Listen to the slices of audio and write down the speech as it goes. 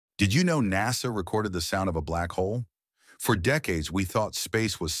Did you know NASA recorded the sound of a black hole? For decades, we thought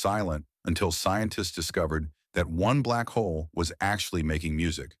space was silent until scientists discovered that one black hole was actually making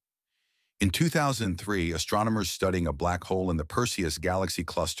music. In 2003, astronomers studying a black hole in the Perseus galaxy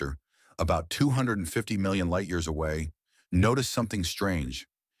cluster, about 250 million light years away, noticed something strange.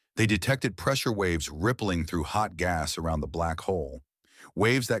 They detected pressure waves rippling through hot gas around the black hole,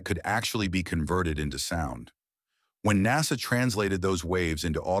 waves that could actually be converted into sound. When NASA translated those waves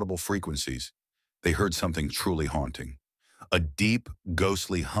into audible frequencies, they heard something truly haunting. A deep,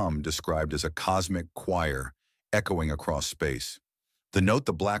 ghostly hum described as a cosmic choir echoing across space. The note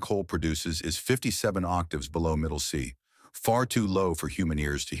the black hole produces is 57 octaves below middle C, far too low for human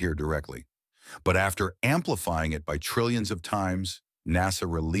ears to hear directly. But after amplifying it by trillions of times, NASA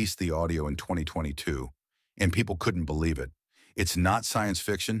released the audio in 2022, and people couldn't believe it. It's not science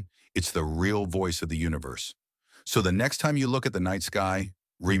fiction, it's the real voice of the universe. So the next time you look at the night sky,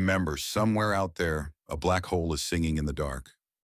 remember somewhere out there, a black hole is singing in the dark.